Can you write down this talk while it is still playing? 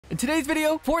In today's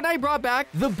video, Fortnite brought back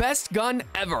the best gun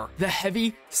ever, the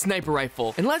heavy sniper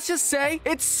rifle. And let's just say,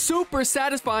 it's super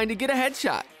satisfying to get a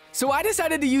headshot. So I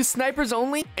decided to use snipers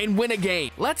only and win a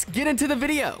game. Let's get into the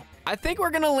video. I think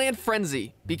we're gonna land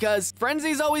Frenzy, because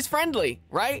Frenzy's always friendly,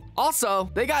 right? Also,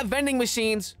 they got vending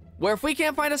machines where if we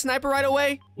can't find a sniper right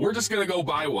away, we're just gonna go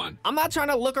buy one. I'm not trying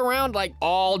to look around like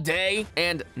all day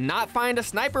and not find a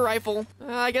sniper rifle.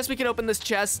 I guess we can open this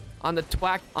chest on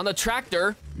the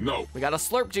tractor. No. We got a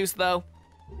slurp juice though.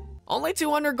 Only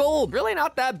 200 gold, really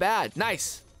not that bad.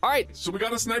 Nice. All right. So we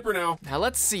got a sniper now. Now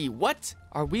let's see, what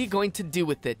are we going to do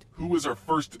with it? Who is our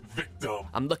first victim?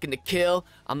 I'm looking to kill,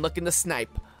 I'm looking to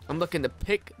snipe. I'm looking to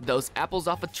pick those apples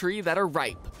off a tree that are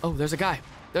ripe. Oh, there's a guy.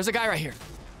 There's a guy right here.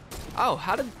 Oh,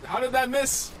 how did that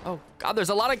miss? Oh, God, there's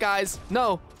a lot of guys.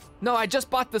 No, I just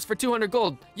bought this for 200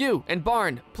 gold. You and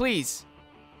Barn, please.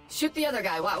 Shoot the other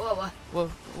guy. What? Well,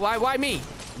 why me?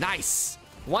 Nice.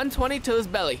 120 to his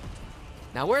belly.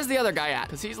 Now, where's the other guy at?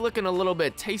 Because he's looking a little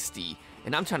bit tasty,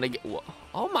 and I'm trying to get,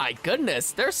 oh my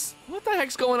goodness. What the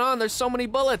heck's going on? There's so many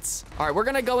bullets. All right, we're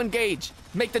gonna go engage.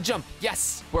 Make the jump.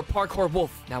 Yes, we're parkour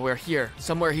wolf. Now we're here.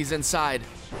 Somewhere he's inside.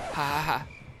 Ha ha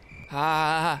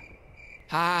ha.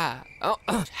 Ha.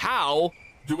 Oh, how?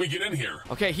 Do we get in here?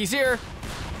 Okay, he's here.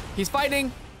 He's fighting.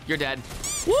 You're dead.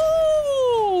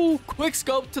 Woo! Quick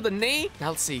scope to the knee.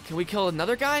 Now let's see. Can we kill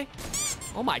another guy?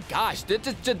 Oh my gosh! That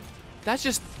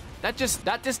just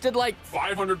did like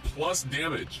 500 plus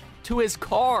damage to his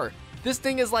car. This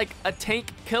thing is like a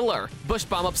tank killer. Bush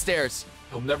bomb upstairs.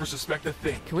 He'll never suspect a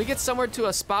thing. Can we get somewhere to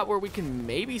a spot where we can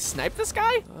maybe snipe this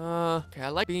guy? Okay, I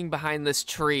like being behind this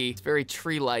tree. It's very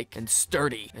tree-like and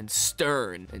sturdy and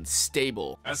stern and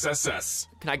stable. SSS.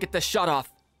 Can I get this shot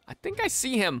off? I think I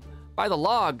see him by the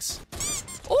logs.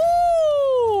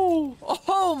 Ooh!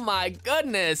 Oh my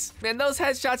goodness. Man, those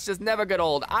headshots just never get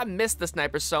old. I miss the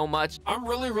snipers so much. I'm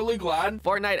really glad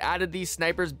Fortnite added these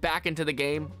snipers back into the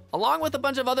game, along with a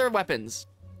bunch of other weapons.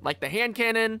 Like the hand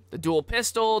cannon, the dual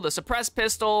pistol, the suppressed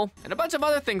pistol, and a bunch of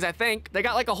other things, I think. They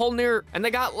got like a whole new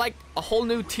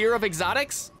tier of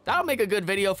exotics. That'll make a good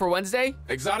video for Wednesday.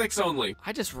 Exotics only.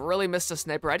 I just really missed a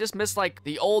sniper. I just missed like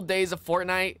the old days of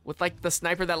Fortnite with like the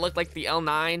sniper that looked like the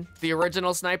L9, the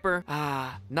original sniper.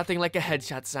 Nothing like a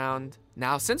headshot sound.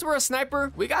 Now, since we're a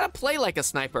sniper, we gotta play like a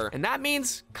sniper. And that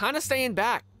means kind of staying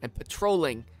back and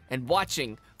patrolling and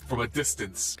watching from a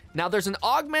distance. Now there's an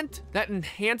augment that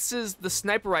enhances the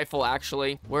sniper rifle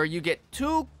actually, where you get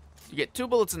two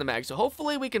bullets in the mag. So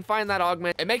hopefully we can find that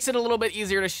augment. It makes it a little bit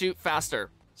easier to shoot faster.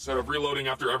 Instead of reloading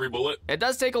after every bullet? It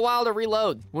does take a while to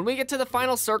reload. When we get to the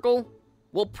final circle,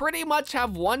 we'll pretty much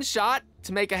have one shot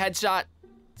to make a headshot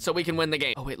so we can win the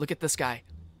game. Oh wait, look at this guy.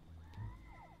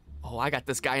 Oh, I got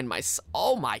this guy in my,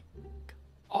 oh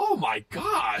my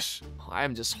gosh. I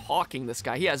am just hawking this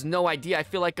guy. He has no idea. I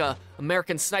feel like a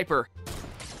American sniper.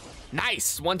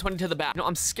 Nice, 120 to the back.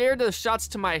 I'm scared of the shots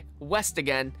to my west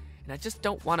again, and I just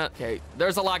don't wanna, okay,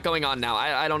 there's a lot going on now.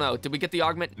 I don't know, did we get the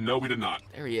augment? No, we did not.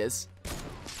 There he is.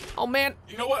 Oh man.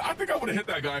 You know what, I think I would've hit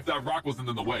that guy if that rock wasn't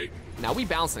in the way. Now we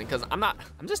bouncing, cause I'm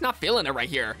just not feeling it right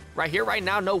here. Right here, right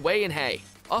now, no way in hay.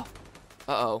 Oh,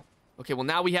 uh-oh. Okay, well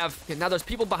now now there's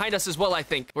people behind us as well, I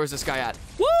think. Where's this guy at?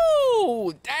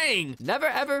 Woo! Dang! Never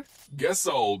ever. Guess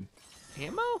sold.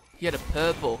 Ammo? He had a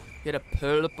purple. He had a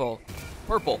purple.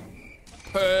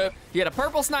 He had a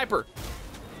purple sniper.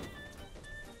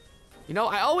 You know,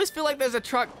 I always feel like there's a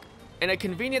truck in a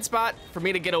convenient spot for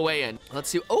me to get away in. Let's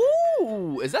see.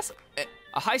 Oh, is that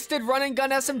a high-stid running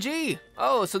gun SMG?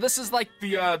 Oh, so this is like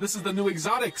this is the new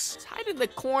exotics. It's hide in the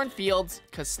cornfields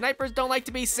because snipers don't like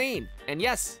to be seen. And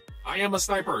yes, I am a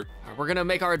sniper. We're gonna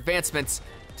make our advancements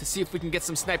to see if we can get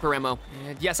some sniper ammo.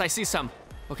 And yes, I see some.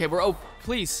 Okay,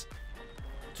 please,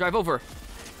 drive over.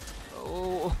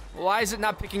 Oh, why is it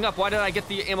not picking up? Why did I get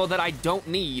the ammo that I don't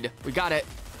need? We got it.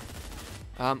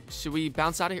 Should we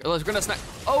bounce out of here? We're gonna snipe.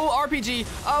 Oh, RPG.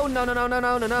 Oh,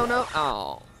 no.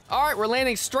 Oh. All right, we're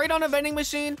landing straight on a vending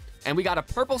machine, and we got a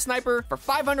purple sniper for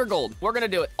 500 gold. We're gonna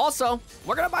do it. Also,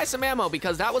 we're gonna buy some ammo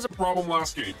because that was a problem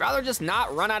last game. Rather just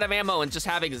not run out of ammo and just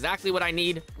have exactly what I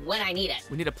need when I need it.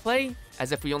 We need to play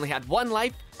as if we only had one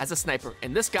life as a sniper.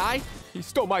 And this guy, he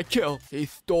stole my kill. He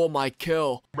stole my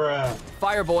kill. Bruh.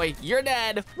 Fireboy, you're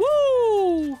dead.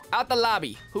 Woo! Out the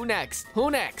lobby. Who next?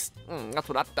 That's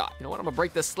what I thought. You know what? I'm gonna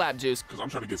break this slap juice. Because I'm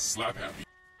trying to get slap happy.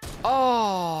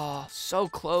 Oh, so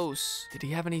close. Did he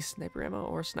have any sniper ammo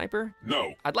or sniper?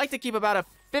 No. I'd like to keep about a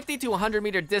 50 to 100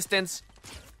 meter distance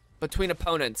between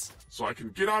opponents. So I can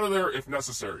get out of there if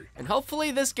necessary. And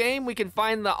hopefully this game we can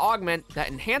find the augment that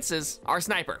enhances our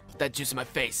sniper. Put that juice in my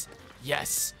face.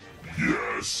 Yes.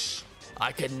 Yes.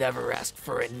 I could never ask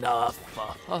for enough.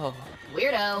 Oh.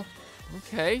 Weirdo.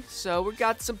 Okay, so we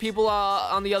got some people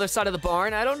on the other side of the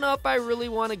barn. I don't know if I really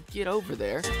want to get over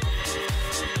there.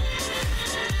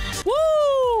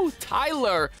 Woo!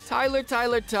 Tyler.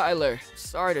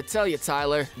 Sorry to tell you,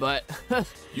 Tyler, but...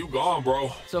 You gone,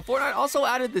 bro. So Fortnite also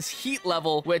added this heat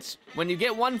level, which when you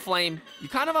get 1 flame, you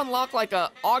kind of unlock like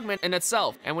a augment in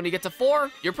itself. And when you get to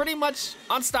 4, you're pretty much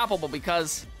unstoppable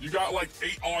because... You got like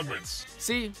 8 augments.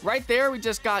 See, right there, we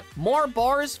just got more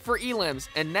bars for elims.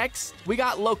 And next, we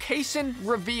got location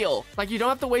reveal. Like, you don't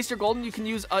have to waste your golden. You can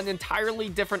use an entirely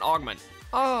different augment.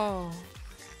 Oh.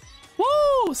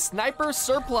 Woo! Sniper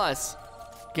surplus.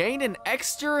 Gain an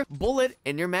extra bullet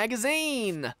in your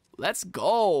magazine. Let's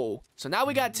go. So now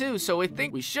we got 2, so we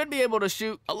think we should be able to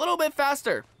shoot a little bit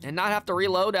faster and not have to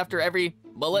reload after every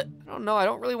bullet. I don't know, I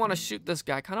don't really want to shoot this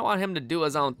guy. I kind of want him to do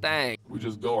his own thing. We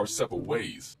just go our separate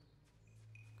ways.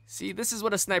 See, this is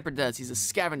what a sniper does. He's a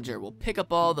scavenger. We'll pick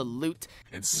up all the loot.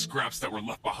 And scraps that were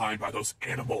left behind by those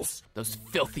animals. Those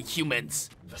filthy humans.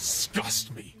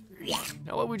 Disgust me. You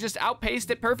know what? We just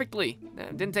outpaced it perfectly.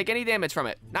 Didn't take any damage from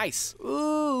it. Nice.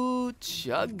 Ooh,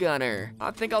 chug gunner. I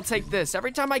think I'll take this.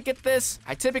 Every time I get this,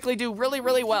 I typically do really,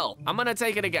 really well. I'm gonna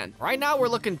take it again. Right now, we're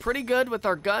looking pretty good with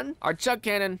our gun, our chug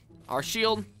cannon, our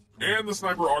shield. And the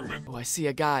sniper augment. Oh, I see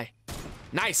a guy.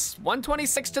 Nice.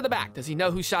 126 to the back. Does he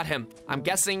know who shot him? I'm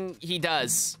guessing he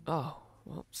does. Oh,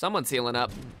 well, someone's healing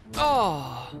up.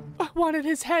 Oh, I wanted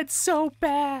his head so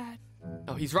bad.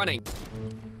 Oh, he's running.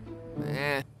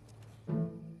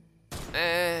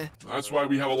 That's why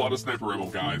we have a lot of sniper ammo,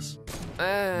 guys.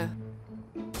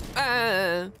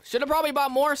 Should have probably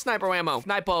bought more sniper ammo.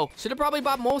 Should have probably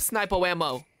bought more sniper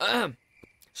ammo.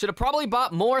 Should have probably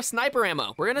bought more sniper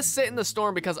ammo. We're gonna sit in the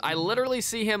storm because I literally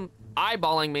see him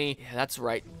eyeballing me. Yeah, that's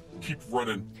right. Keep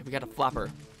running. Okay, we got a flopper.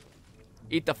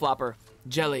 Eat the flopper.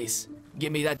 Jellies.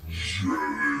 Give me that.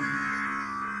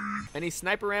 Any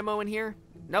sniper ammo in here?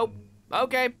 Nope.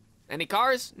 Okay. Any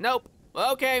cars? Nope.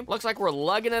 Okay, looks like we're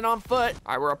lugging it on foot.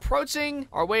 All right, we're approaching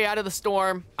our way out of the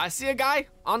storm. I see a guy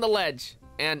on the ledge,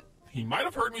 and He might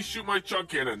have heard me shoot my chug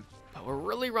cannon. but we're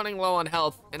really running low on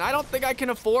health, and I don't think I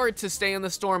can afford to stay in the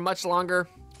storm much longer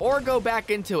or go back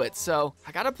into it, so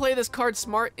I gotta play this card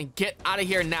smart and get out of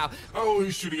here now. Oh,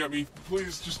 he's shooting at me.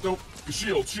 Please, just don't.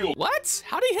 Shield. What?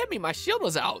 How'd he hit me? My shield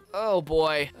was out. Oh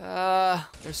boy.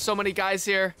 There's so many guys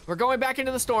here. We're going back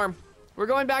into the storm. We're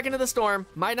going back into the storm.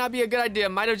 Might not be a good idea.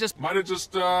 Might have just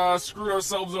Screwed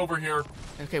ourselves over here.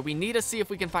 Okay, we need to see if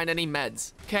we can find any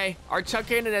meds. Okay, our chug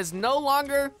cannon is no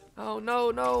longer... Oh,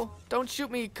 no. Don't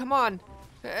shoot me. Come on.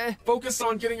 Focus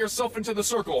on getting yourself into the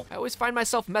circle. I always find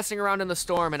myself messing around in the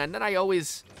storm, and then I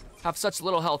always have such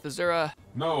little health. Is there a...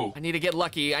 No. I need to get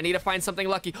lucky. I need to find something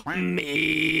lucky.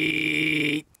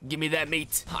 Meat. Give me that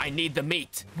meat. I need the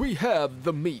meat. We have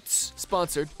the meats.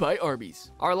 Sponsored by Arby's.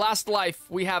 Our last life.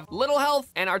 We have little health,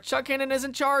 and our chug cannon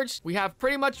isn't charged. We have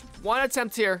pretty much 1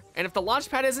 attempt here. And if the launch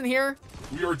pad isn't here...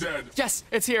 We are dead. Yes,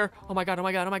 it's here. Oh my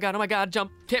god.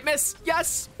 Jump. Can't miss.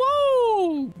 Yes.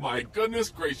 Woo! My goodness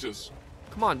gracious.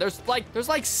 Come on, there's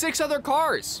like 6 other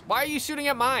cars. Why are you shooting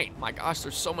at mine? My gosh,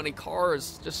 there's so many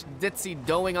cars just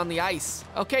ditzy-doing on the ice.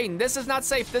 Okay, this is not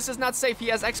safe. He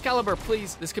has Excalibur,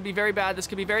 please. This could be very bad.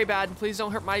 Please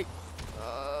don't hurt my...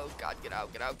 Oh, God, get out.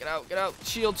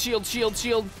 Shield.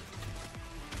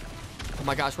 Oh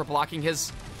my gosh, we're blocking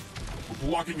his... We're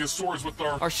blocking his swords with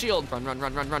our... Our shield.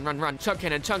 Run. Chug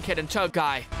cannon, chug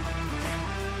guy.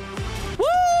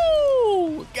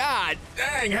 God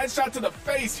Dang, headshot to the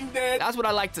face, you dead. That's what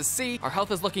I like to see. Our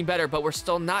health is looking better, but we're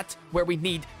still not where we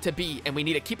need to be, and we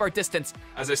need to keep our distance.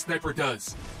 As a sniper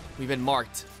does. We've been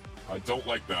marked. I don't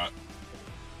like that.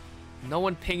 No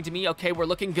one pinged me. Okay, we're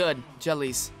looking good.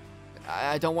 Jellies.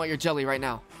 I don't want your jelly right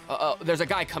now. There's a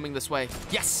guy coming this way.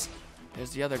 Yes!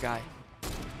 There's the other guy.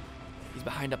 He's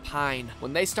behind a pine.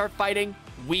 When they start fighting,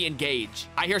 we engage.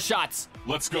 I hear shots.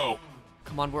 Let's go.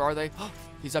 Come on, where are they?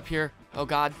 He's up here. Oh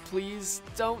God, please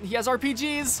don't. He has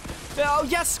RPGs. Oh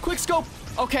yes, quick scope.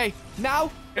 Okay,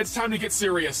 now It's time to get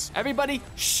serious. everybody,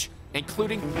 shh,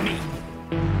 including me.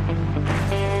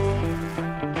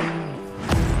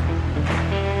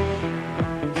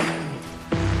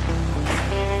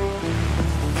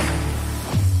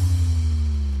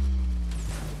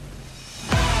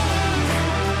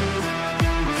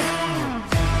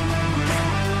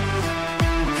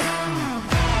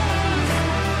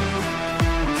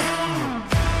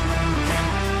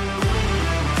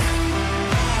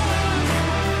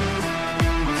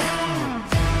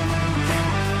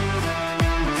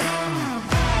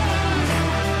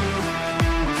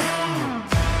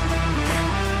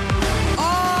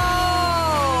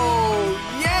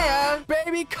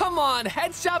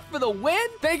 headshot for the win.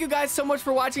 Thank you guys so much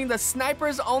for watching the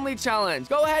Snipers Only Challenge.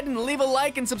 Go ahead and leave a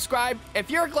like and subscribe if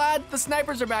you're glad the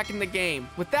snipers are back in the game.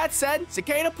 With that said,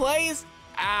 Cicada Plays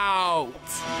out.